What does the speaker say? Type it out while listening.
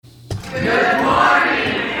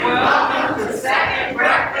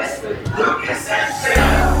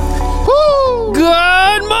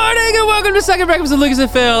to Second Breakfast with Lucas and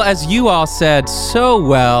Phil. As you all said so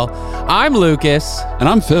well, I'm Lucas. And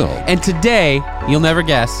I'm Phil. And today, you'll never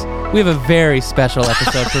guess, we have a very special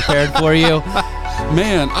episode prepared for you.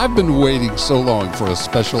 Man, I've been waiting so long for a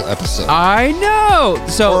special episode. I know.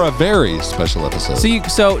 Or a very special episode.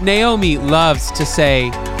 So Naomi loves to say,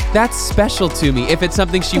 that's special to me, if it's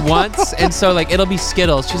something she wants. And so, like, it'll be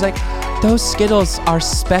Skittles. She's like, those Skittles are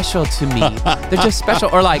special to me. They're just special.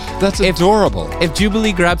 Or like, that's adorable. If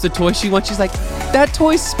Jubilee grabs a toy she wants, she's like, that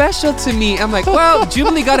toy's special to me. I'm like, well,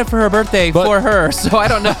 Jubilee got it for her birthday for her, so I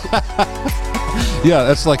don't know. Yeah,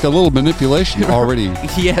 that's like a little manipulation already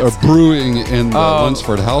brewing in the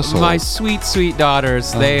Lunsford household. My sweet, sweet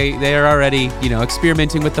daughters, they are already,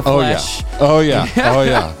 experimenting with the flesh. Oh yeah.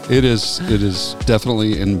 It is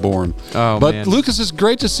definitely inborn. But man. Lucas, it's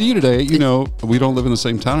great to see you today. We don't live in the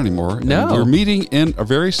same town anymore. No. We're meeting in a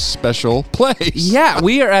very special place. Yeah,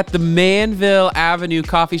 we are at the Manville Avenue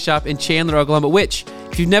Coffee Shop in Chandler, Oklahoma, which,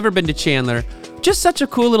 if you've never been to Chandler, just such a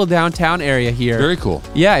cool little downtown area here. Very cool.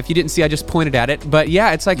 Yeah, if you didn't see, I just pointed at it. But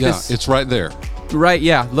yeah, it's like this. Yeah, it's right there. Right,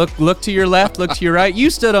 yeah. Look to your left, look to your right. You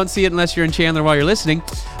still don't see it unless you're in Chandler while you're listening.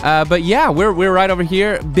 But yeah, we're right over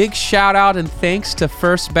here. Big shout out and thanks to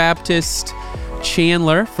First Baptist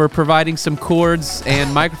Chandler for providing some cords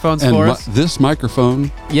and microphones for us. This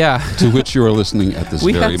microphone, to which you are listening at this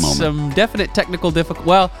very moment. We had some definite technical difficulty.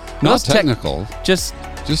 Well, not technical. Just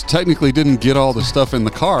technically didn't get all the stuff in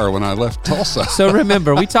the car when I left Tulsa. So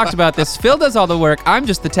remember, we talked about this. Phil does all the work. I'm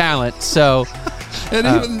just the talent. So, and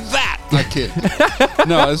even that, I kid.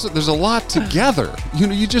 No, there's a lot to gather.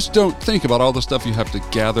 You just don't think about all the stuff you have to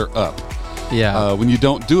gather up. Yeah. When you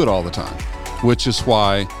don't do it all the time, which is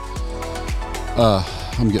why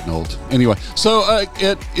I'm getting old. Anyway, so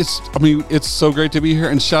it's so great to be here,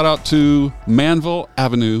 and shout out to Manville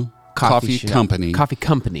Avenue Coffee Company. Coffee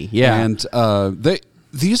Company, yeah. And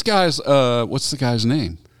these guys, what's the guy's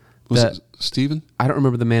name? Was it Steven? I don't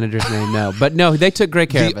remember the manager's name, no. But no, they took great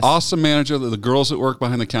care of us. The awesome manager, the girls that work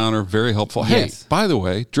behind the counter, very helpful. Yes. Hey, by the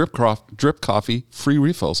way, Drip Coffee, free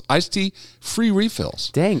refills. Iced tea, free refills.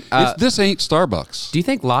 Dang. This ain't Starbucks. Do you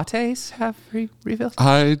think lattes have free refills?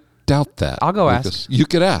 I doubt that. I'll go ask. You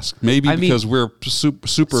could ask. Maybe because we're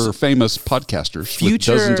super famous podcasters with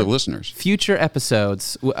dozens of listeners. Future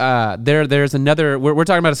episodes. There's another. We're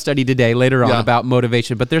talking about a study today later on about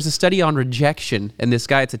motivation, but there's a study on rejection, and this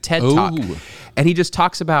guy, it's a TED Talk, and he just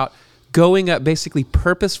talks about going up basically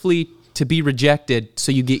purposefully to be rejected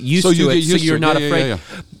so you get used to it, so you're not afraid. Yeah.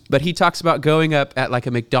 But he talks about going up at like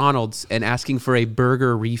a McDonald's and asking for a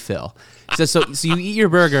burger refill. So you eat your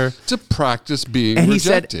burger to practice being and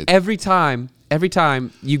rejected. He said every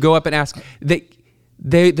time you go up and ask,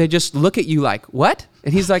 they just look at you like, what?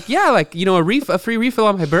 And he's like, yeah, like, a free refill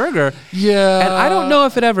on my burger. Yeah. And I don't know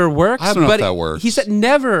if it ever works. I don't know if that works. He said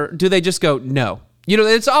never do they just go no.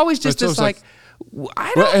 It's always just this like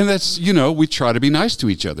I don't. Well, and that's we try to be nice to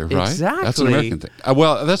each other, right? Exactly. That's an American thing.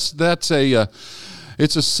 Well, that's a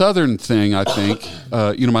it's a Southern thing, I think.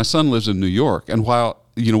 My son lives in New York, and while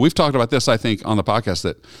we've talked about this, I think, on the podcast,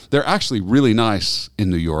 that they're actually really nice in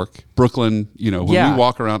New York, Brooklyn. When we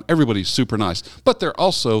walk around, everybody's super nice, but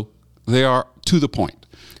they are to the point.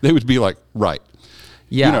 They would be like, right,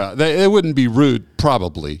 they wouldn't be rude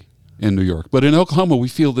probably in New York, but in Oklahoma, we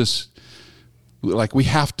feel this. Like we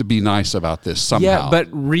have to be nice about this somehow. Yeah, but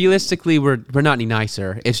realistically, we're not any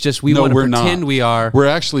nicer. It's just we want to pretend we are. We're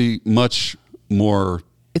actually much more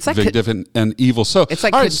vindictive and evil. So it's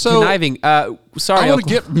like conniving. Sorry, I want to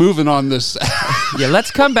get moving on this. Yeah, let's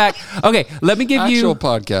come back. Okay, let me give actual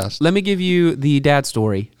podcast. Let me give you the dad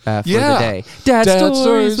story for the day. Dad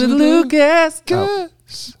stories with Lucas.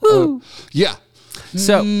 Woo. Yeah.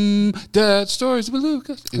 So, Dad stories with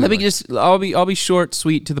Lucas. Anyway. I'll be short,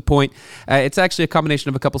 sweet, to the point. It's actually a combination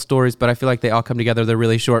of a couple stories, but I feel like they all come together. They're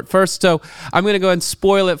really short. First, so I'm going to go ahead and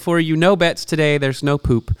spoil it for you. No bets today. There's no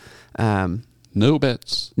poop. No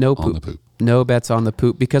bets. No on the poop. No bets on the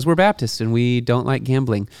poop because we're Baptists and we don't like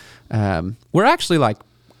gambling. We're actually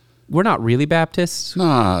we're not really Baptists.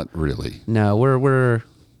 Not really. No, we're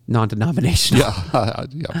non-denominational.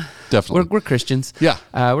 Yeah, definitely. We're Christians. Yeah.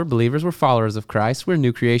 We're believers. We're followers of Christ. We're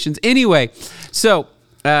new creations. Anyway, so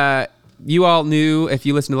you all knew, if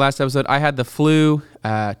you listened to the last episode, I had the flu.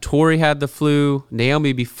 Tori had the flu.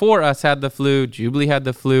 Naomi before us had the flu. Jubilee had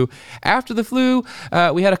the flu. After the flu,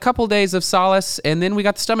 we had a couple days of solace, and then we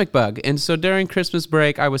got the stomach bug. And so during Christmas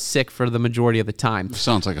break, I was sick for the majority of the time.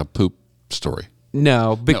 Sounds like a poop story.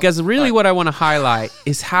 No, because really what I want to highlight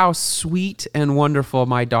is how sweet and wonderful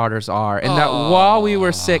my daughters are. And that while we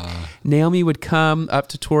were sick, Naomi would come up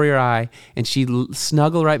to Tori or I, and she'd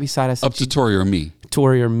snuggle right beside us. Up to Tori or me?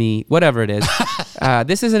 Tori or me, whatever it is.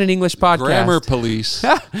 This isn't an English podcast. Grammar police.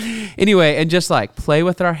 Anyway, and just like play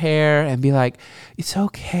with our hair and be like, it's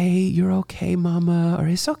okay, you're okay, mama, or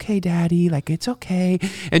it's okay, daddy, like it's okay.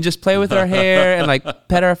 And just play with our hair and like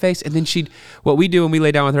pet our face. And then what we do when we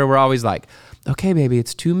lay down with her, we're always like, okay, baby,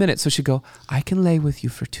 it's 2 minutes. So she'd go, I can lay with you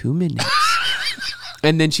for 2 minutes.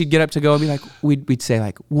 And then she'd get up to go and be like, we'd say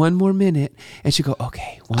like 1 more minute. And she'd go,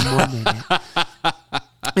 okay, 1 more minute.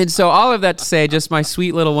 And so all of that to say, just my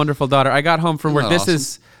sweet little wonderful daughter, I got home from work. This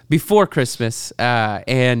is before Christmas.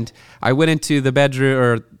 And I went into the bedroom,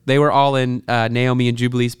 or they were all in Naomi and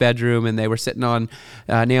Jubilee's bedroom, and they were sitting on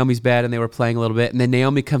Naomi's bed, and they were playing a little bit. And then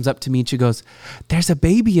Naomi comes up to me, and she goes, there's a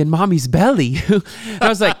baby in mommy's belly. And I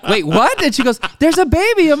was like, wait, what? And she goes, there's a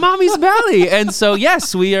baby in mommy's belly. And so,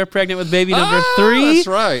 yes, we are pregnant with baby number 3. That's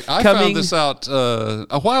right. I found this out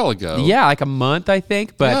a while ago. Yeah, like a month, I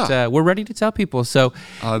think. But we're ready to tell people. So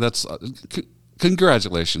that's...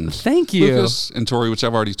 Congratulations. Thank you. Lucas and Tori, which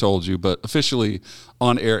I've already told you, but officially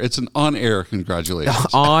on air. It's an on-air congratulations.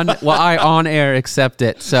 I on-air accept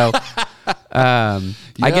it. So I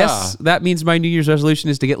guess that means my New Year's resolution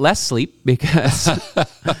is to get less sleep because...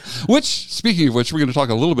 Speaking of which, we're going to talk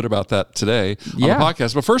a little bit about that today on the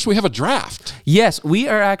podcast. But first, we have a draft. Yes, we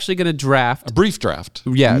are actually going to draft. A brief draft.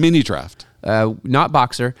 Yeah. Mini draft. Not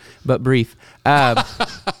boxer, but brief.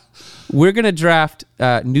 We're going to draft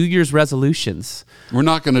New Year's resolutions. We're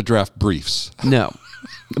not going to draft briefs. No.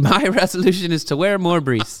 My resolution is to wear more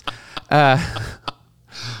briefs.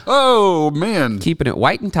 Oh, man. Keeping it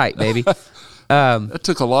white and tight, baby. That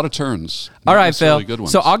took a lot of turns. All right, Phil.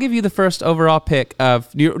 So I'll give you the first overall pick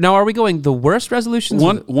of... Now, are we going the worst resolutions?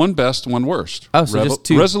 One best, one worst. Oh, so just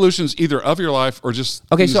 2. Resolutions either of your life or just...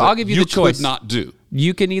 Okay, so I'll give you the choice. You could not do.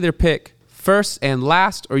 You can either pick first and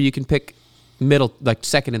last, or you can pick middle, like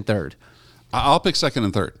second and third. I'll pick second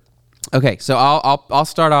and third. Okay, so I'll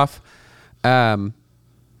start off.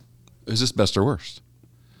 Is this best or worst?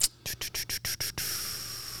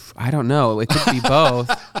 I don't know. It could be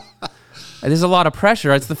both. There's a lot of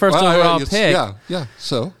pressure. It's the first overall pick. Yeah.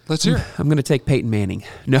 So let's hear it. I'm going to take Peyton Manning.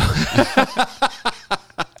 No.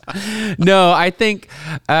 No, I think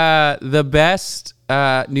the best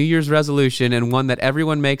New Year's resolution, and one that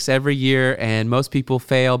everyone makes every year and most people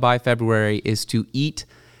fail by February, is to eat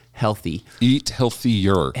healthy. Eat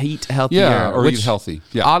healthier. Eat healthier. Yeah, or eat healthy.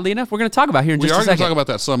 Yeah. Oddly enough, we're going to talk about here in just a second. We are going to talk about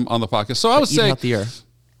that some on the podcast. So I would say healthier.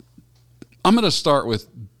 I'm going to start with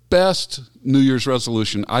best New Year's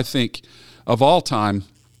resolution, I think, of all time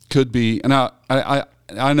could be, and I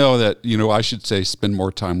know that, I should say spend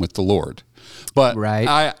more time with the Lord. But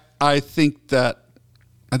right. I think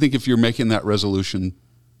if you're making that resolution,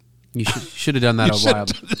 you should have done that a while.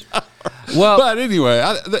 Well, but anyway,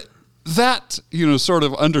 that sort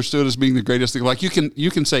of understood as being the greatest thing. Like you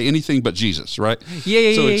can say anything but Jesus, right?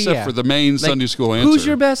 Yeah. So except for the main Sunday school answer. Who's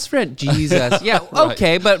your best friend? Jesus. Yeah. Right.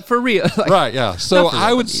 Okay, but for real. Right. Yeah. So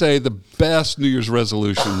I would say the best New Year's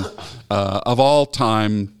resolution of all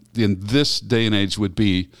time in this day and age would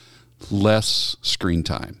be less screen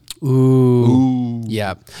time. Ooh.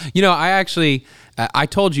 Yeah. I actually, I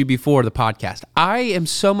told you before the podcast, I am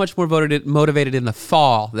so much more motivated in the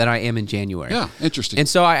fall than I am in January. Yeah, interesting. And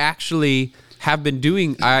so I actually have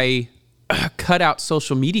been I cut out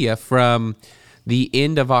social media from the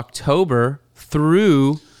end of October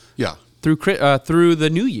through the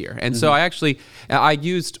new year. And so I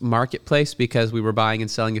used Marketplace because we were buying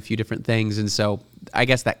and selling a few different things. And so I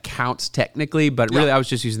guess that counts technically, but really I was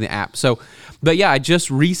just using the app. So, but yeah, I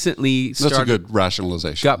just recently started. That's a good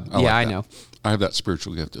rationalization. I know. I have that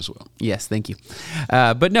spiritual gift as well. Yes, thank you.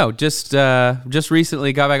 But no, just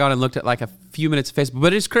recently got back on and looked at like a few minutes of Facebook.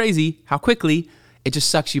 But it's crazy how quickly it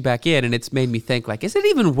just sucks you back in, and it's made me think like, is it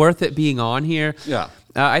even worth it being on here? Yeah.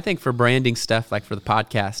 I think for branding stuff, like for the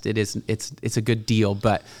podcast, it's a good deal.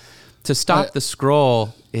 But to stop the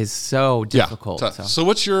scroll is so difficult. Yeah. So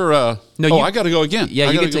what's your? I got to go again.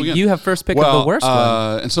 Yeah, you have first pick of the worst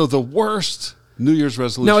one. And so the worst New Year's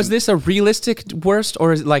resolution. Now, is this a realistic worst,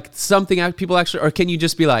 or is it like something people actually, or can you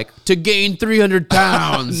just be like, to gain 300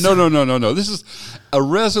 pounds? No. This is a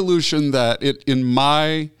resolution that in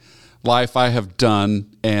my life I have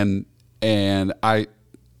done, and I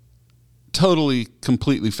totally,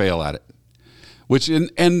 completely fail at it. Which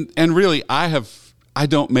and really I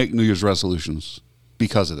don't make New Year's resolutions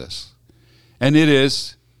because of this, and it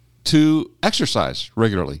is to exercise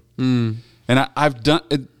regularly. And I've done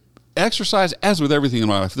it. Exercise, as with everything in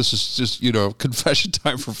my life, this is just, confession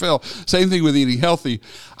time for Phil. Same thing with eating healthy.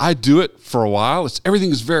 I do it for a while. Everything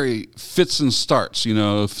is very fits and starts,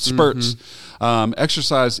 spurts.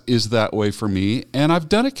 Exercise is that way for me, and I've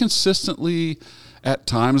done it consistently at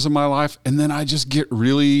times in my life, and then I just get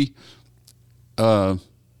really,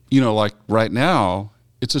 like right now,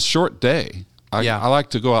 it's a short day. I like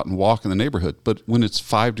to go out and walk in the neighborhood, but when it's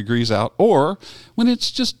 5 degrees out or when it's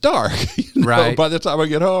just dark, right. by the time I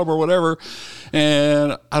get home or whatever,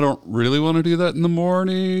 and I don't really want to do that in the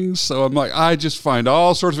morning. So I'm like, I just find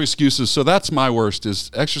all sorts of excuses. So that's my worst is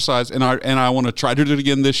exercise. And I want to try to do it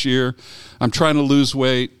again this year. I'm trying to lose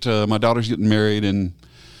weight. My daughter's getting married in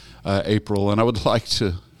April, and I would like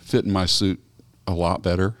to fit in my suit a lot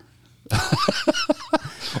better.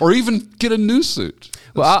 Or even get a new suit.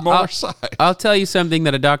 Well, smaller size. I'll tell you something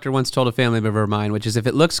that a doctor once told a family member of mine, which is if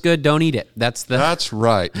it looks good, don't eat it. That's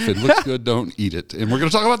right. If it looks good, don't eat it. And we're going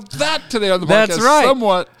to talk about that today on the podcast. That's right.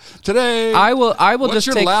 Somewhat today. I will What's just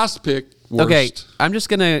your take, last pick? Worst okay, I'm just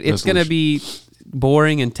gonna. It's gonna be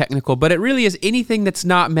boring and technical, but it really is. Anything that's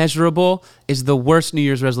not measurable is the worst New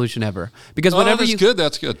Year's resolution ever. Because whenever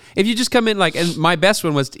that's good. If you just come in and my best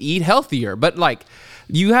one was to eat healthier, but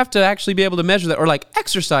you have to actually be able to measure that, or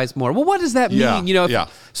exercise more. Well, what does that mean? Yeah.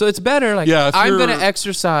 So it's better. I'm going to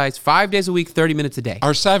exercise 5 days a week, 30 minutes a day.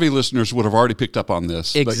 Our savvy listeners would have already picked up on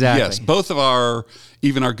this. Exactly. But yes, both of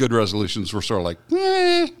even our good resolutions were sort of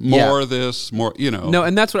more of this, more, No,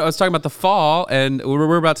 and that's what I was talking about the fall, and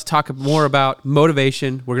we're about to talk more about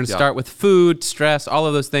motivation. We're going to start with food, stress, all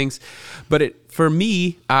of those things. But for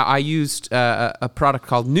me, I used a product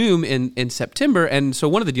called Noom in September, and so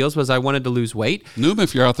one of the deals was I wanted to lose weight. Noom,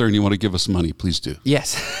 if you're out there and you want to give us money, please do.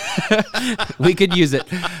 Yes. We could use it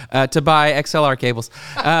to buy XLR cables.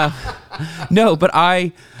 No, but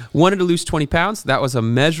I wanted to lose 20 pounds. That was a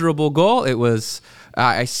measurable goal. It was...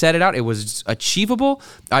 I set it out. It was achievable.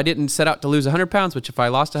 I didn't set out to lose 100 pounds, which if I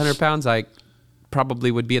lost 100 pounds, I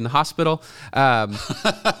probably would be in the hospital.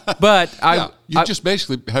 But you just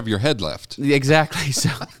basically have your head left. Exactly. So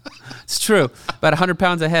it's true. About 100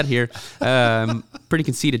 pounds ahead here. Pretty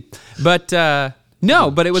conceited. But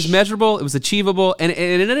no, but it was measurable. It was achievable. And it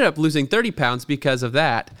ended up losing 30 pounds because of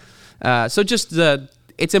that. So just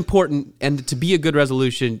it's important. And to be a good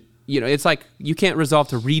resolution, it's like you can't resolve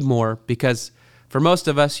to read more because for most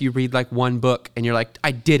of us, you read one book and you're like,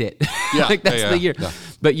 I did it. Yeah, that's the year. Yeah.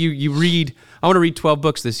 But you read, I want to read 12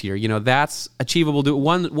 books this year. That's achievable. Do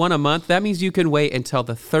one a month. That means you can wait until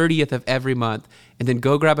the 30th of every month and then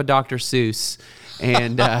go grab a Dr. Seuss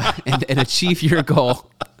and achieve your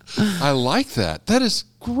goal. I like that. That is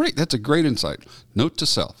great. That's a great insight. Note to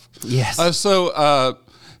self. Yes.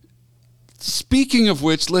 Speaking of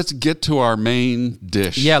which, let's get to our main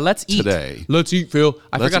dish. Yeah, let's eat today. Let's eat, Phil.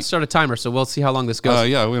 I forgot to start a timer, so we'll see how long this goes.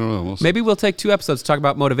 We don't know. Maybe we'll take 2 episodes to talk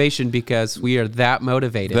about motivation because we are that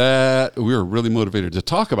motivated. We're really motivated to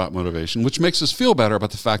talk about motivation, which makes us feel better about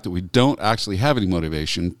the fact that we don't actually have any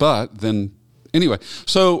motivation. But then, anyway,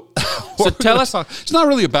 so tell us. It's not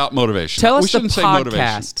really about motivation. Tell us the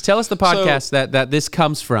podcast. Tell us the podcast that this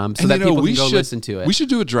comes from, so that people can go listen to it. We should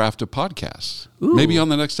do a draft of podcasts. Ooh. Maybe on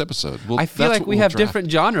the next episode. I feel like we have different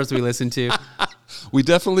genres we listen to. We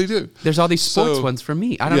definitely do. There's all these sports ones for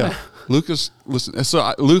me. I don't know. Lucas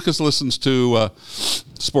listens to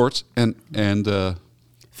sports and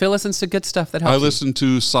Phil listens to good stuff that helps. I listen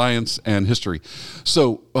to science and history.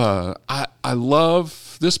 So I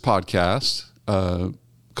love this podcast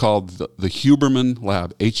called the Huberman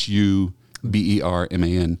Lab, Huberman,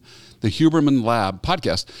 the Huberman Lab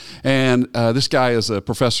podcast. And this guy is a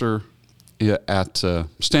professor at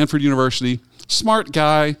Stanford University. Smart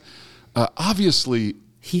guy, obviously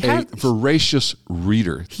a voracious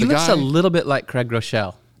reader. He looks a little bit like Craig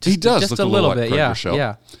Rochelle. He does just look a little like bit, Craig Rochelle.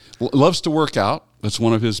 Yeah. Loves to work out. That's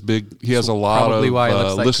one of his big. He has a lot of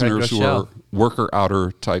listeners who are worker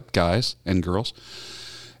outer type guys and girls,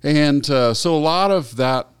 and so a lot of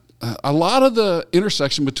the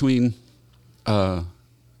intersection between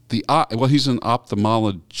he's an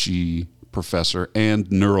ophthalmology professor and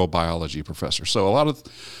neurobiology professor. So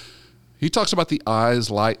he talks about the eyes,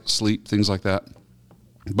 light, sleep, things like that.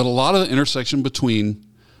 But a lot of the intersection between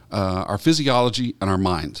our physiology and our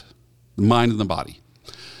mind, the mind and the body.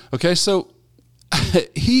 Okay, so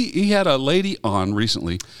he had a lady on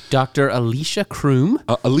recently, Dr. Alicia Crum.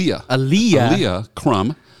 Aaliyah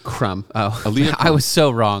Crum. Crum. Oh, Aaliyah Crum. I was so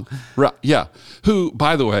wrong. Right. Yeah. Who,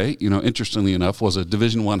 by the way, interestingly enough, was a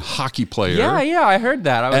Division I hockey player. Yeah, I heard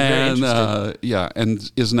that. I was very interested.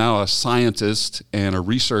 And is now a scientist and a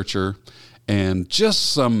researcher, and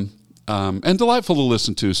just some and delightful to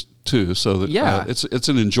listen to too. So that it's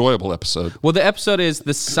an enjoyable episode. Well, the episode is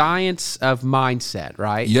the science of mindset,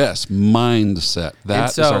 right? Yes, mindset. That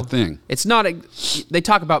is our thing. It's not. They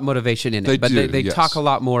talk about motivation in it, but they talk a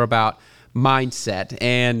lot more about mindset.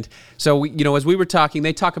 And So as we were talking,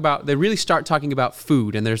 they really start talking about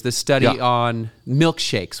food, and there's this study on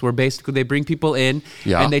milkshakes where basically they bring people in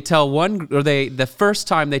and they tell the first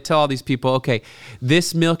time they tell all these people, okay,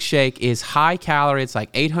 this milkshake is high calorie, it's like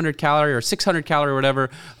 800 calorie or 600 calorie or whatever,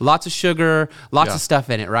 lots of sugar, lots of stuff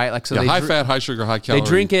in it, right? Like so, high fat, high sugar, high calorie. They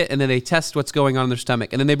drink it and then they test what's going on in their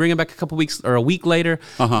stomach, and then they bring them back a couple weeks or a week later.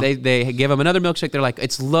 They give them another milkshake. They're like,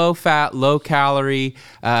 it's low fat, low calorie,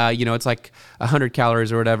 it's like 100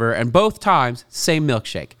 calories or whatever, and both times same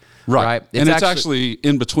milkshake. Right. It's actually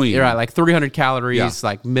in between. Right, like 300 calories,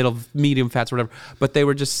 like medium fats or whatever. But they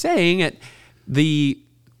were just saying the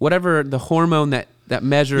hormone that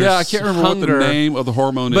measures I can't remember hunger, what the name of the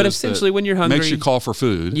hormone but is. But essentially when you're hungry, makes you call for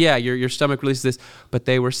food. Yeah, your stomach releases this. But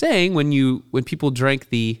they were saying when people drank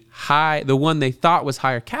the one they thought was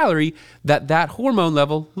higher calorie, that hormone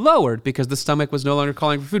level lowered because the stomach was no longer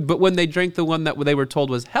calling for food. But when they drank the one that they were told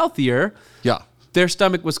was healthier, their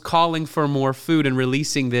stomach was calling for more food and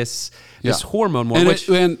releasing this hormone more.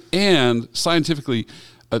 And scientifically,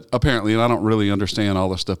 apparently, and I don't really understand all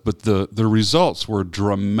this stuff, but the results were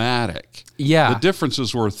dramatic. Yeah. The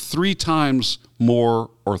differences were 3 times more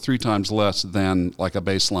or 3 times less than like a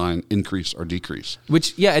baseline increase or decrease.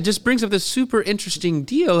 Which, it just brings up this super interesting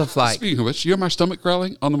deal of like... Speaking of which, you hear my stomach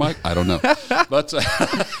growling on the mic? I don't know. But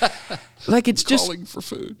like it's just calling for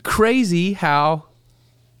food. Crazy how...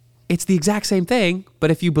 It's the exact same thing,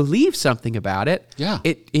 but if you believe something about it,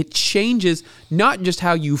 it changes not just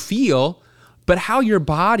how you feel, but how your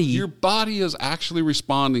body is actually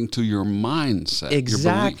responding to your mindset.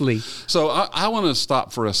 Exactly. Your belief. So I want to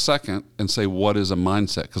stop for a second and say, what is a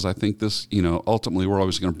mindset? Because I think this, ultimately we're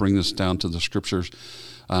always going to bring this down to the scriptures,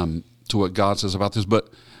 to what God says about this. But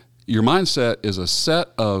your mindset is a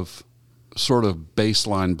set of sort of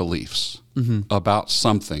baseline beliefs about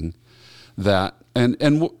something that,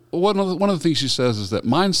 and one of the things she says is that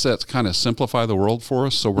mindsets kind of simplify the world for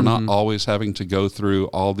us, so we're not always having to go through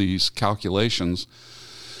all these calculations.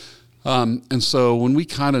 And so when we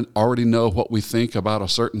kind of already know what we think about a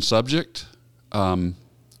certain subject,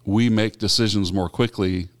 we make decisions more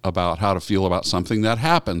quickly about how to feel about something that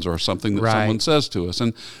happens or something that someone says to us.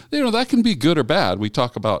 And, that can be good or bad. We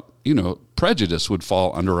talk about, prejudice would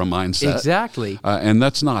fall under a mindset. Exactly. And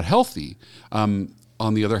that's not healthy. On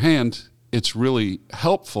the other hand, it's really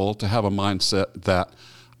helpful to have a mindset that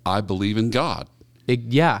I believe in God. You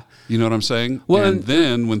know what I'm saying? Well, and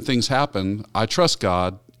then when things happen, I trust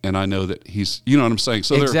God and I know that He's, you know what I'm saying?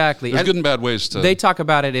 So there's good and bad ways to... They talk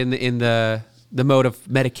about it in the mode of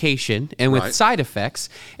medication and with side effects.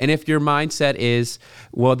 And if your mindset is,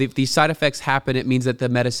 well, if these side effects happen, it means that the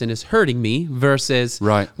medicine is hurting me, versus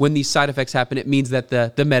when these side effects happen, it means that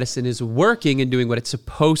the medicine is working and doing what it's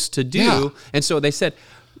supposed to do. Yeah. And so they said,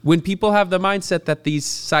 when people have the mindset that these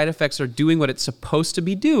side effects are doing what it's supposed to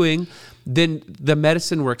be doing, then the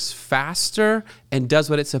medicine works faster and does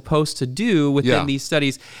what it's supposed to do within these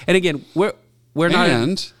studies. And again, we're not.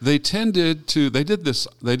 And they did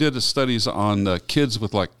studies on kids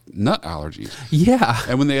with like nut allergies. Yeah.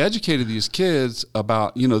 And when they educated these kids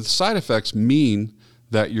about, the side effects mean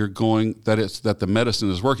that that the medicine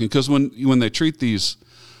is working. Because when they treat these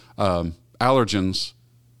allergens,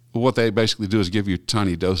 what they basically do is give you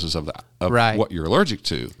tiny doses of that, of what you're allergic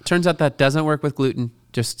to. Turns out that doesn't work with gluten.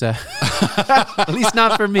 Just at least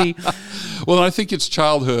not for me. Well, I think it's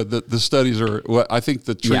childhood that the studies are. I think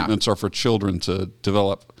the treatments are for children to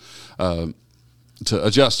develop, to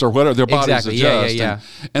adjust or whatever their bodies adjust.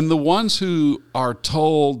 And the ones who are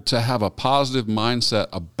told to have a positive mindset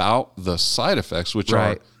about the side effects, which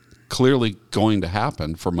are clearly going to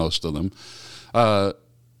happen for most of them,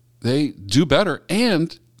 they do better,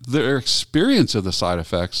 and their experience of the side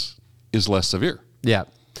effects is less severe. Yeah.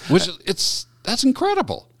 Which that's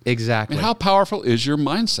incredible. Exactly. I mean, how powerful is your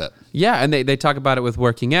mindset? Yeah, and they talk about it with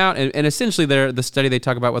working out. And essentially the study they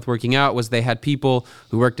talk about with working out was they had people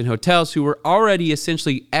who worked in hotels who were already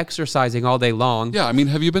essentially exercising all day long. Yeah, I mean,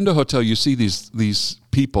 have you been to a hotel? You see these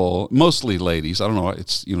people, mostly ladies. I don't know.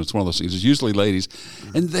 It's it's one of those things. It's usually ladies,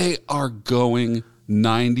 and they are going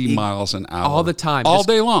 90 miles an hour all the time, all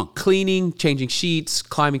day long, cleaning, changing sheets,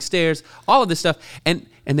 climbing stairs, all of this stuff. And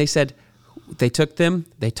they said they took them,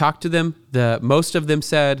 they talked to them. Most of them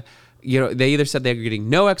said, they either said they were getting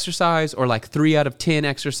no exercise or like 3 out of 10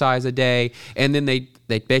 exercise a day, and then they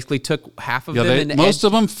basically took half of them. Most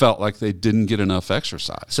of them felt like they didn't get enough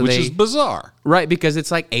exercise, which is bizarre, right? Because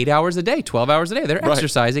it's like 8 hours a day, 12 hours a day. They're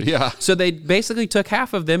exercising. Yeah. So they basically took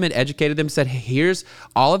half of them and educated them. Said, hey, here's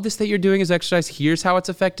all of this that you're doing is exercise. Here's how it's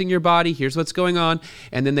affecting your body. Here's what's going on.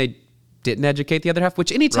 And then they didn't educate the other half.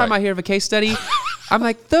 Which anytime I hear of a case study, I'm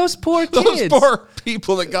like, those poor kids. Those poor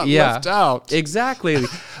people that got left out. Exactly.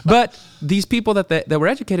 But these people that were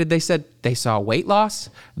educated, they said they saw weight loss.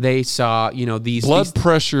 They saw, these blood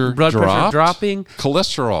pressure dropping,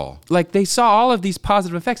 cholesterol. Like they saw all of these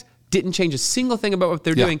positive effects. Didn't change a single thing about what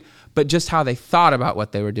they're doing, but just how they thought about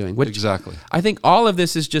what they were doing. Which exactly. I think all of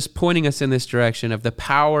this is just pointing us in this direction of the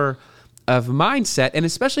power of mindset, and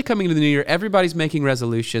especially coming into the new year, everybody's making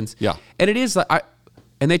resolutions. Yeah. And it is like,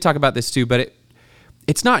 and they talk about this too, but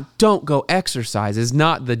it's not don't go exercise is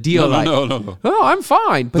not the deal. No. Oh, I'm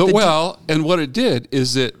fine. But and what it did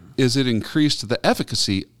is it increased the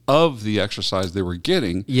efficacy of the exercise they were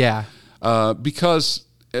getting. Yeah. Because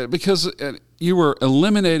you were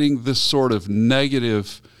eliminating this sort of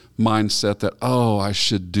negative mindset that, oh, I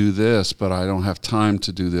should do this, but I don't have time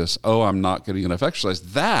to do this. Oh, I'm not getting enough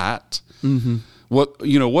exercise. That,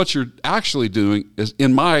 what you're actually doing is,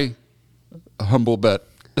 in my humble but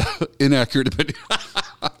inaccurate opinion,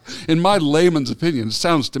 in my layman's opinion, it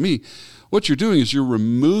sounds to me, what you're doing is you're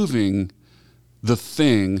removing the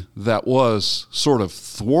thing that was sort of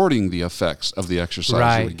thwarting the effects of the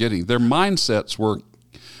exercise you were getting. Their mindsets were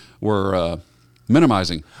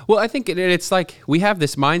minimizing. Well, I think it's like we have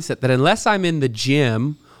this mindset that unless I'm in the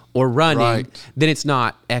gym or running, then it's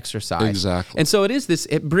not exercise. Exactly. And so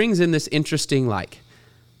it brings in this interesting,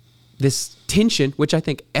 this tension, which I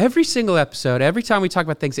think every single episode, every time we talk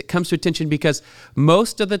about things, it comes to a tension because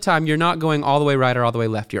most of the time you're not going all the way right or all the way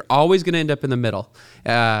left. You're always going to end up in the middle.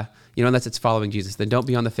 Unless it's following Jesus, then don't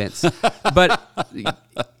be on the fence. But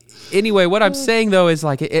anyway, what I'm saying though is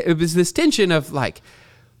it was this tension of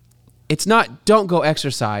it's not don't go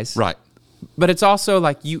exercise. Right. But it's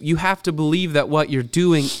also you have to believe that what you're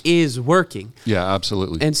doing is working. Yeah,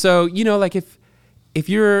 absolutely. And so, if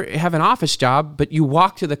you have an office job, but you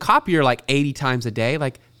walk to the copier 80 times a day,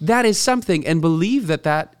 that is something, and believe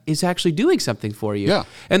that is actually doing something for you. Yeah.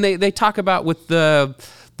 And they talk about with the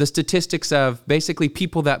statistics of basically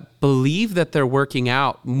people that believe that they're working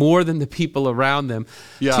out more than the people around them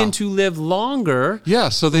tend to live longer. Yeah,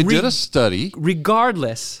 so they did a study.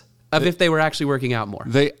 Regardless of if they were actually working out more.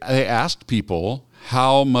 They asked people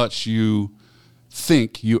how much you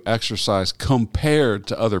think you exercise compared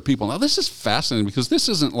to other people. Now, this is fascinating because this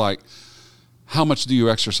isn't how much do you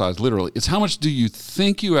exercise literally. It's how much do you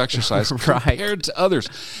think you exercise compared to others.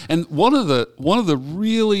 And one of the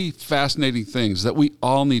really fascinating things that we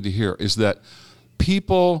all need to hear is that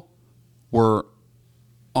people were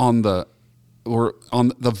on the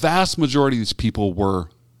vast majority of these people were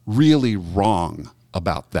really wrong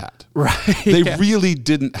about that. Right. They really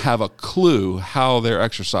didn't have a clue how their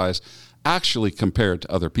exercise actually compared to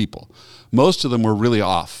other people. Most of them were really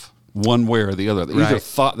off one way or the other. They either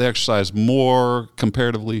thought they exercised more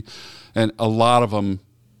comparatively, and a lot of them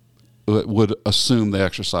would assume they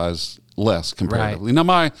exercise less comparatively. Now,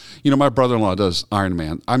 my brother-in-law does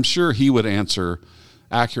Ironman. I'm sure he would answer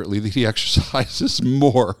accurately that he exercises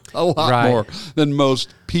a lot more than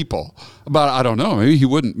most people. But I don't know. Maybe he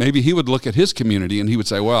wouldn't. Maybe he would look at his community and he would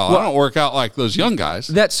say, "Well, I don't work out like those young guys."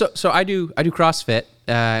 So I do CrossFit,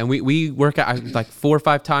 and we work out 4 or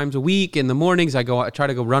 5 times a week in the mornings. I try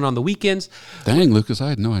to go run on the weekends. Dang, Lucas, I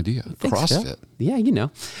had no idea. Thanks, CrossFit. Phil. Yeah,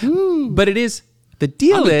 But it is the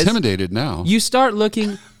deal. I'm intimidated now. You start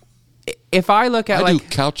looking. If I look at I do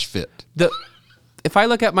couch fit. If I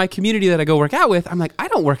look at my community that I go work out with, I'm like, I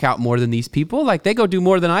don't work out more than these people. They go do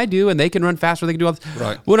more than I do, and they can run faster. They can do all this.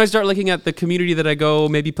 Right. When I start looking at the community that I go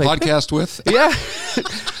maybe play podcast with, yeah.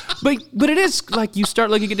 But it is you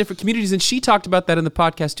start looking at different communities, and she talked about that in the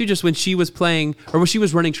podcast too, just when she was playing or when she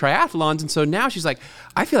was running triathlons, and so now she's like,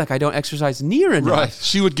 I feel like I don't exercise near enough. Right.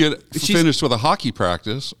 She would get finished with a hockey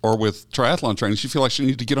practice or with triathlon training. She feel like she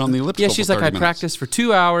needed to get on the elliptical. Yeah, she's like, I'd practice for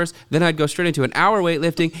 2 hours, then I'd go straight into an hour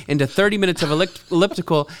weightlifting, into 30 minutes of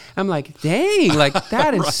elliptical. I'm like, dang,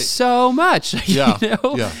 that is so much. Yeah.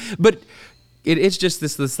 Yeah. But it's just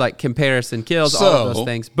this comparison kills all of those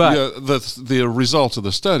things. But the results of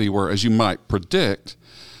the study were, as you might predict,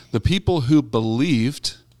 the people who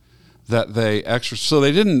believed that they exercise. So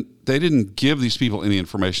they didn't give these people any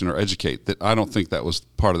information or educate. That I don't think that was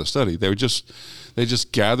part of the study. They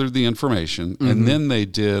just gathered the information, and then they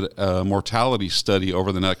did a mortality study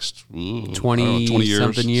over the next 20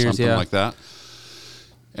 years, something like that.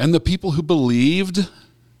 And the people who believed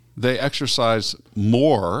they exercise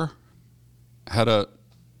more had a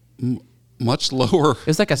much lower.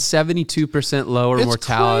 It's like a 72% lower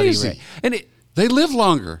mortality rate, and they live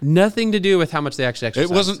longer. Nothing to do with how much they actually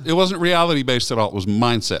exercise. It wasn't reality based at all. It was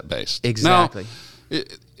mindset based. Exactly. Now,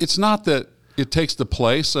 it's not that it takes the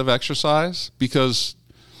place of exercise, because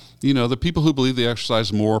the people who believe they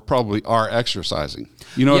exercise more probably are exercising.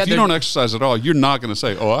 If you don't exercise at all, you're not going to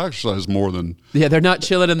say, I exercise more than... Yeah, they're not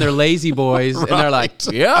chilling in their lazy boys. Right. And they're like,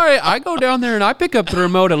 I go down there and I pick up the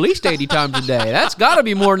remote at least 80 times a day. That's got to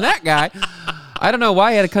be more than that guy. I don't know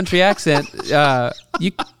why he had a country accent.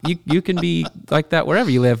 You can be like that wherever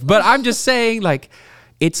you live. But I'm just saying, like,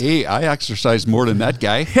 it's... Hey, I exercise more than that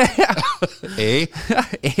guy. Hey?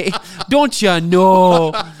 Hey, don't you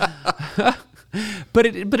know? But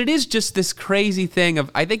it is just this crazy thing of,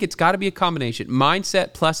 I think it's got to be a combination,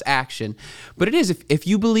 mindset plus action. But it is, if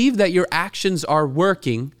you believe that your actions are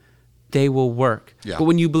working, they will work. Yeah. But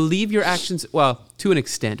when you believe your actions, well, to an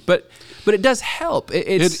extent, but it does help.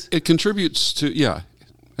 It contributes to, it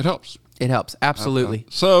helps. It helps, absolutely.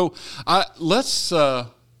 So let's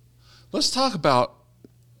talk about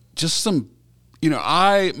just some,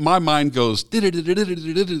 my mind goes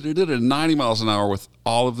 90 miles an hour with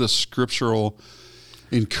all of this scriptural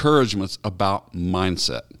encouragements about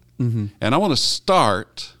mindset. Mm-hmm. And I want to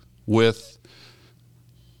start with,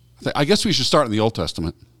 I guess we should start in the Old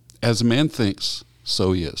Testament. As a man thinks,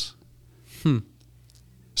 so he is.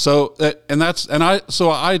 So,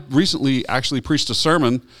 I recently actually preached a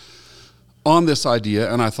sermon on this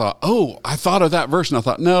idea, and I thought, I thought of that verse, and I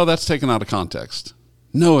thought, no, that's taken out of context.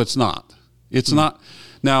 No, it's not. It's not.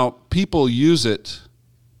 Now, people use it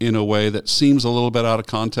in a way that seems a little bit out of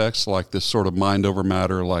context, like this sort of mind over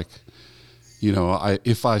matter, like,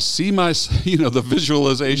 if I see my, the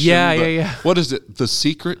visualization. Yeah. What is it? The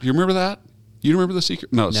Secret? Do you remember that? You remember The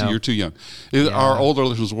Secret? No. So you're too young. Yeah. Our older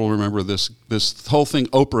listeners will remember this whole thing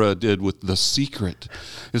Oprah did with The Secret.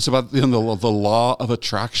 It's about the law of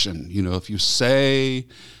attraction. If you say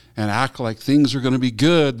and act like things are going to be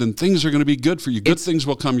good, then things are going to be good for you. Good things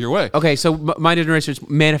will come your way. Okay, so mind generation is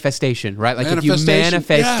manifestation, right? Like if you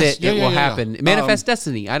manifest it will happen. Manifest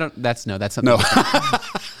destiny. That's something. No.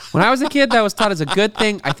 When I was a kid, that was taught as a good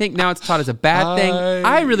thing. I think now it's taught as a bad thing.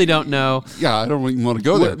 I really don't know. Yeah, I don't even want to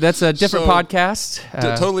go there. That's a different podcast.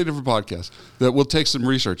 Totally different podcast. That will take some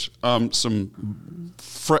research, some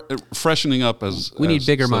freshening up as we need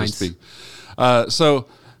bigger minds. So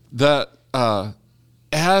that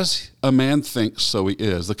as a man thinks, so he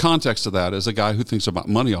is. The context of that is a guy who thinks about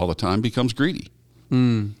money all the time becomes greedy.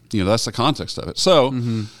 That's the context of it.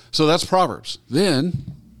 So, so that's Proverbs.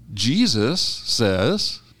 Then Jesus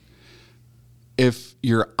says, if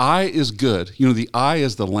your eye is good, the eye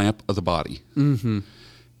is the lamp of the body. Mm-hmm.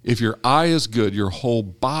 If your eye is good, your whole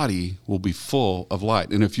body will be full of light.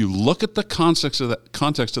 And if you look at the context of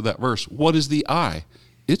that verse, what is the eye?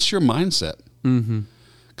 It's your mindset.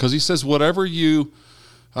 Because he says, whatever your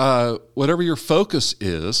focus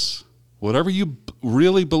is, whatever you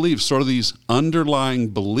really believe, sort of these underlying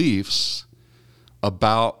beliefs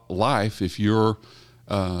about life, if you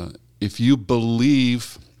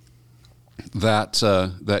believe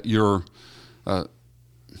that you're,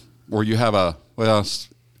 or you have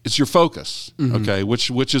it's your focus, okay, which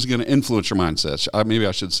is going to influence your mindset. Maybe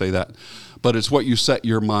I should say that, but it's what you set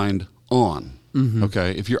your mind on.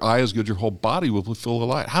 Okay, if your eye is good, your whole body will be full of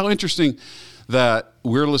light. How interesting that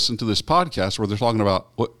we're listening to this podcast where they're talking about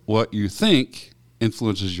what you think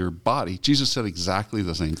influences your body. Jesus said exactly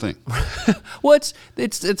the same thing. Well,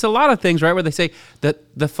 it's a lot of things, right? Where they say that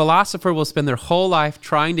the philosopher will spend their whole life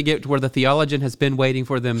trying to get to where the theologian has been waiting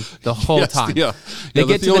for them the whole time. Yeah, they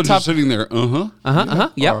get to the top. Sitting there.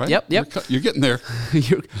 Yep. You're getting there.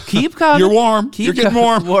 Keep coming. You're warm. You're getting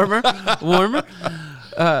warm. warmer.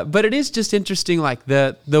 But it is just interesting, like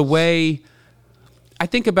the way I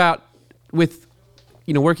think about with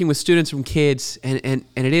working with students from kids, and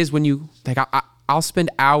it is when you like I'll spend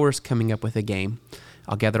hours coming up with a game.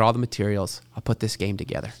 I'll gather all the materials. I'll put this game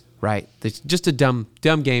together, right? It's just a dumb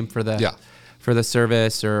game for the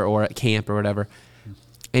service or at camp or whatever.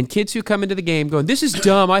 And kids who come into the game going, this is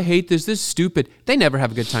dumb, I hate this is stupid. They never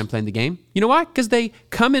have a good time playing the game. You know why? Because they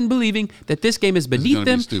come in believing that this game is beneath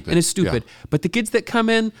them and is stupid. Yeah. But the kids that come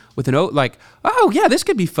in with this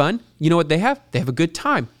could be fun. You know what they have? They have a good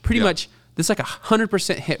time. Pretty much. There's like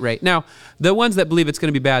 100% hit rate. Now, the ones that believe it's going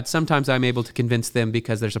to be bad, sometimes I'm able to convince them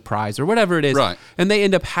because there's a prize or whatever it is. Right. And they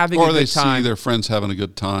end up having a good time. Or they see their friends having a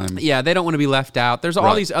good time. Yeah, they don't want to be left out. There's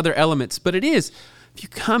all these other elements. But it is, if you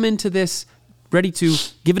come into this ready to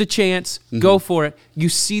give it a chance, go for it, you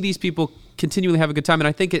see these people continually have a good time. And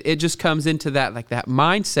I think it just comes into that, like that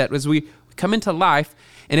mindset as we come into life.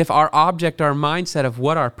 And if our mindset of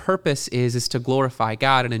what our purpose is to glorify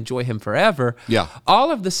God and enjoy Him forever, all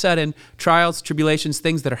of the sudden, trials, tribulations,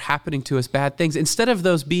 things that are happening to us, bad things, instead of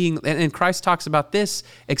those being, and Christ talks about this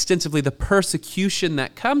extensively, the persecution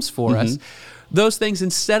that comes for us, those things,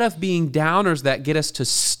 instead of being downers that get us to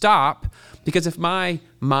stop, because if my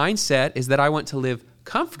mindset is that I want to live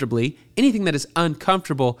comfortably, anything that is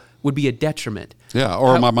uncomfortable would be a detriment. Yeah,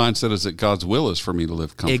 or my mindset is that God's will is for me to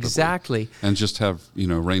live comfortably. Exactly. And just have,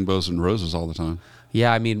 rainbows and roses all the time.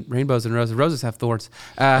 Yeah, I mean, rainbows and roses. Roses have thorns.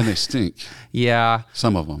 And they stink. Yeah.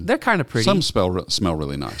 Some of them. They're kind of pretty. Some smell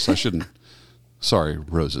really nice. I shouldn't. Sorry,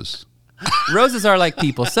 roses. Roses are like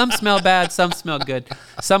people. Some smell bad, some smell good.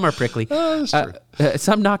 Some are prickly. That's true.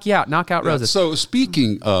 Some knock you out. Knock out roses. So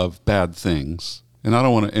speaking of bad things, and I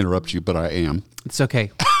don't want to interrupt you, but I am. It's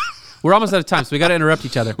okay. We're almost out of time, so we got to interrupt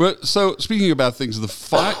each other. So speaking of bad things,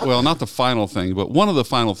 not the final thing, but one of the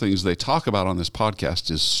final things they talk about on this podcast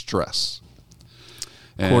is stress.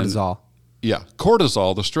 And cortisol. Yeah,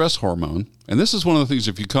 cortisol, the stress hormone. And this is one of the things,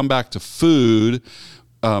 if you come back to food,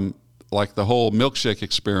 like the whole milkshake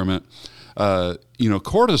experiment,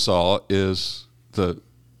 cortisol is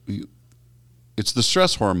it's the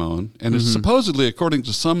stress hormone, and it's supposedly, according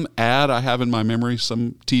to some ad I have in my memory,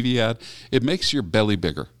 some TV ad, it makes your belly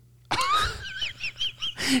bigger.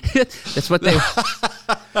 That's what they...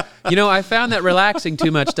 I found that relaxing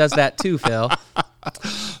too much does that too, Phil.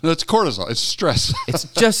 No, it's cortisol. It's stress. It's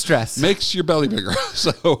just stress. Makes your belly bigger.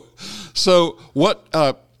 So what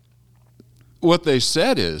they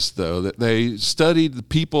said is, though, that they studied the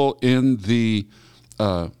people in the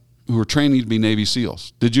who were training to be Navy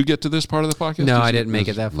SEALs. Did you get to this part of the podcast? No, I didn't make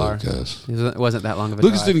it that far. Lucas. It wasn't that long of a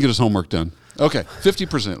Lucas drive. didn't get his homework done. Okay,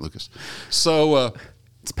 50%, Lucas. So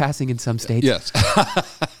it's passing in some states. yes.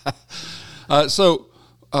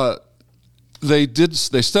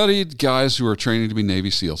 They studied guys who are training to be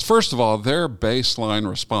Navy SEALs. First of all, their baseline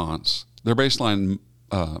response, their baseline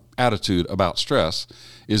attitude about stress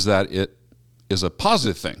is that it is a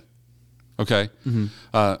positive thing. Okay? Mm-hmm.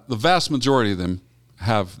 The vast majority of them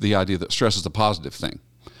have the idea that stress is a positive thing.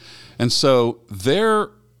 And so their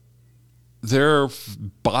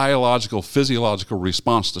biological, physiological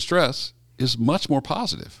response to stress is much more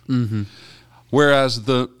positive. Mm-hmm. Whereas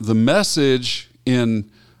the message in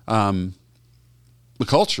the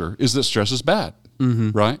culture is that stress is bad,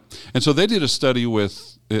 right? And so they did a study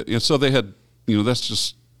with, and so they had, that's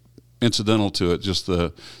just incidental to it. Just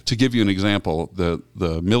to give you an example,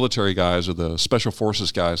 the military guys or the special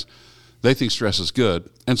forces guys, they think stress is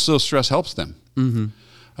good, and so stress helps them.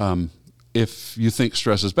 Mm-hmm. If you think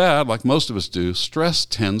stress is bad, like most of us do, stress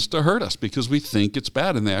tends to hurt us because we think it's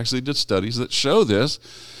bad. And they actually did studies that show this.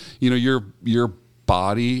 Your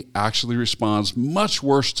body actually responds much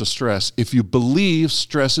worse to stress if you believe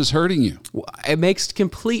stress is hurting you. It makes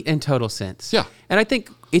complete and total sense. Yeah. And I think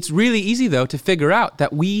it's really easy, though, to figure out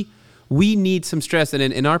that we need some stress. And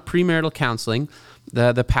in our premarital counseling,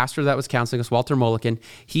 the pastor that was counseling us, Walter Mulliken,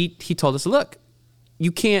 he told us, look,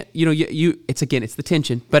 you can't, it's the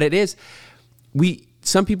tension, but it is,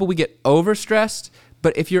 some people, we get overstressed,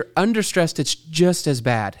 but if you're understressed, it's just as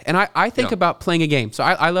bad. And I think about playing a game. So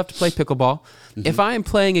I love to play pickleball. Mm-hmm. If I am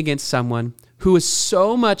playing against someone who is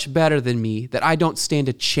so much better than me that I don't stand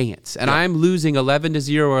a chance, and I'm losing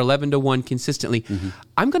 11-0 or 11-1 consistently,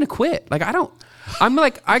 I'm going to quit. I got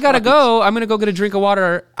to go. I'm going to go get a drink of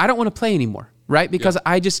water. I don't want to play anymore, right? Because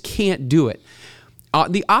I just can't do it.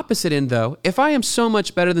 The opposite end, though, if I am so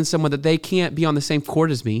much better than someone that they can't be on the same court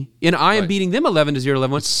as me, and I am beating them 11-0,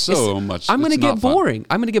 11-1, I'm going to get boring.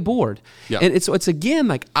 I'm going to get bored. Yeah. And it's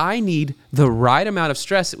again, I need the right amount of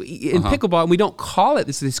stress. In pickleball, and we don't call it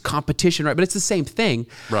this competition, right? But it's the same thing.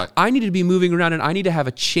 Right. I need to be moving around, and I need to have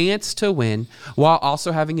a chance to win while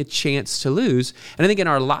also having a chance to lose. And I think in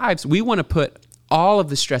our lives, we want to put all of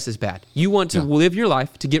the stress is bad. You want to live your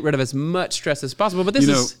life to get rid of as much stress as possible, but this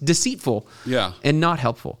is deceitful and not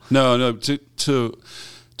helpful. No, to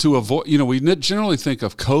avoid, we generally think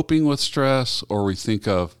of coping with stress, or we think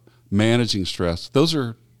of managing stress. Those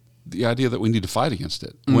are the idea that we need to fight against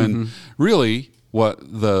it. Mm-hmm. When really what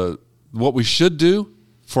we should do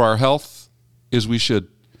for our health is we should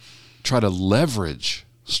try to leverage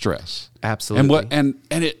stress. Absolutely. And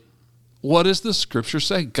what does the scripture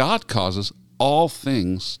say? God causes all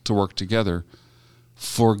things to work together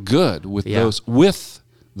for good with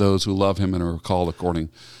those who love him and are called according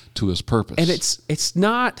to his purpose. And it's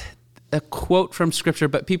not a quote from scripture,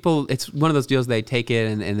 but it's one of those deals they take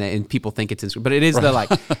it and people think it's in scripture, but it is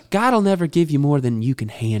God will never give you more than you can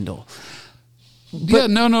handle.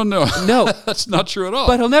 But, no. That's not true at all.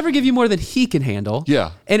 But he'll never give you more than he can handle.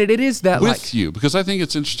 Yeah. And it is that with you, because I think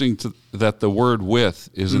it's interesting that the word with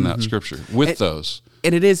is in that scripture, with those.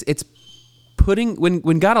 And it's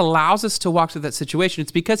when God allows us to walk through that situation,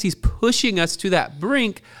 it's because he's pushing us to that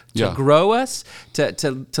brink to grow us,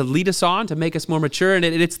 to lead us on, to make us more mature. And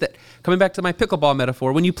it's that, coming back to my pickleball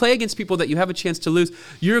metaphor, when you play against people that you have a chance to lose,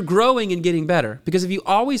 you're growing and getting better. Because if you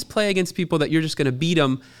always play against people that you're just going to beat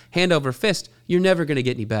them hand over fist, you're never going to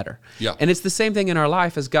get any better. Yeah. And it's the same thing in our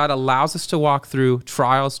life. As God allows us to walk through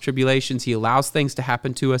trials, tribulations, he allows things to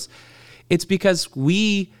happen to us. It's because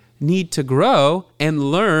we need to grow and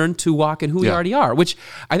learn to walk in who we already are, which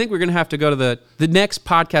I think we're going to have to go to the next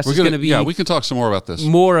podcast is going to be. Yeah, we can talk some more about this.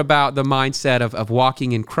 More about the mindset of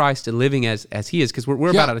walking in Christ and living as he is, because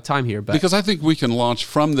we're about out of time here. But because I think we can launch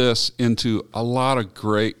from this into a lot of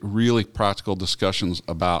great, really practical discussions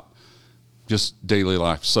about just daily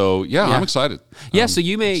life. So I'm excited. Yeah, so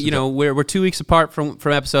you may, we're 2 weeks apart from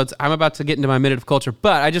episodes. I'm about to get into my minute of culture,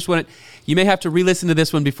 but I just you may have to re-listen to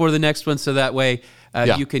this one before the next one, so that way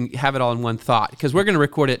you can have it all in one thought, because we're going to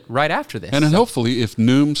record it right after this. And then hopefully if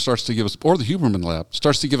Noom starts to give us, or the Huberman Lab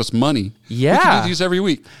starts to give us money, we can do these every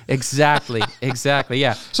week. Exactly,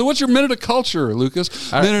 yeah. So what's your minute of culture,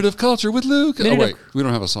 Lucas? Minute of culture with Luke. We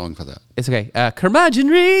don't have a song for that. It's okay.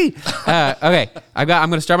 Curmudgeonry. Okay, I'm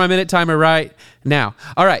going to start my minute timer right now.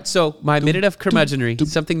 All right, so my minute of curmudgeonry,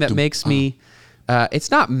 something that makes me, it's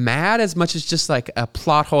not mad as much as just like a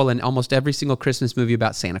plot hole in almost every single Christmas movie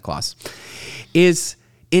about Santa Claus, is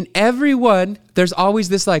in every one, there's always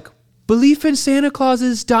this like, belief in Santa Claus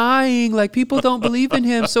is dying. Like, people don't believe in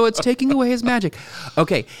him, so it's taking away his magic.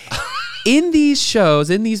 Okay. In these shows,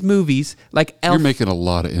 in these movies, like Elf. You're making a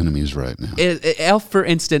lot of enemies right now. Elf, for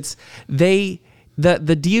instance, the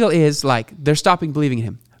deal is like they're stopping believing in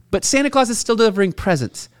him. But Santa Claus is still delivering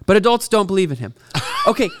presents. But adults don't believe in him.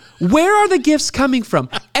 Okay, where are the gifts coming from?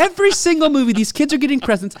 Every single movie, these kids are getting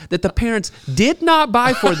presents that the parents did not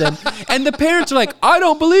buy for them. And the parents are like, I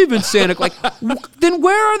don't believe in Santa. Like, then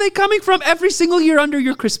where are they coming from every single year under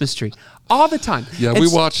your Christmas tree? All the time. Yeah,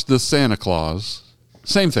 we watched the Santa Claus.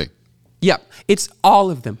 Same thing. Yeah, it's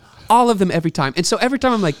all of them. All of them every time. And so every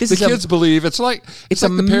time I'm like, the kids believe. It's like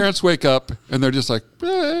the parents wake up and they're just like,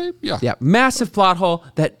 yeah. Massive plot hole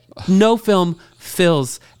that no film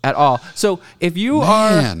fills at all. So if you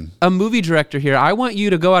are a movie director here, I want you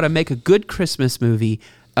to go out and make a good Christmas movie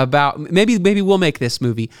about, maybe we'll make this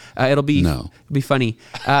movie. It'll be funny.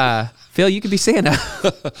 Phil, you could be Santa.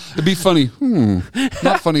 It'd be funny.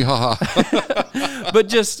 Not funny, haha. But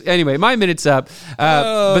just, anyway, my minute's up.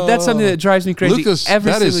 But that's something that drives me crazy Lucas,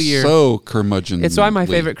 every single year. That is so curmudgeon. It's why my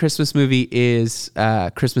favorite Christmas movie is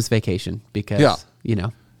Christmas Vacation, because,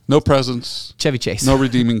 no presents. Chevy Chase. No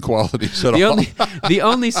redeeming qualities at all. The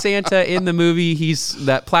only Santa in the movie, he's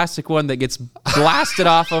that plastic one that gets blasted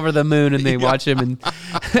off over the moon, and they watch him, and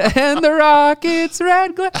the rocket's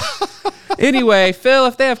red glare. Anyway, Phil,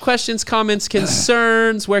 if they have questions, comments,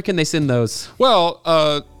 concerns, where can they send those? Well,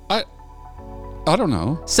 I don't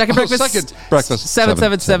know. Second Breakfast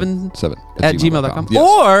 777 at gmail.com. Yes.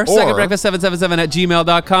 Or Second Breakfast 777 at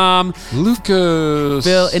gmail.com. Lucas.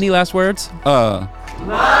 Phil, any last words? Love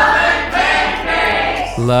and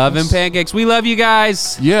pancakes. Love and pancakes. We love you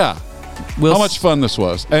guys. Yeah. How much fun this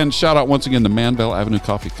was. And shout out once again to Manville Avenue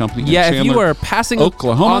Coffee Company in Chandler, if you are passing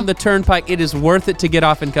Oklahoma, on the turnpike, it is worth it to get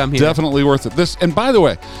off and come here. Definitely worth it. And by the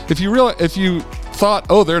way, if you thought,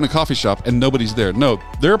 they're in a coffee shop and nobody's there. No,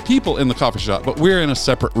 there are people in the coffee shop, but we're in a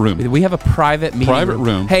separate room. We have a private meeting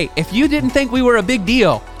room. Hey, if you didn't think we were a big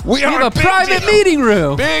deal, we have a private meeting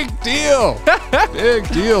room. Big deal. Big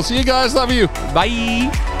deal. See you guys. Love you.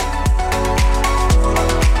 Bye.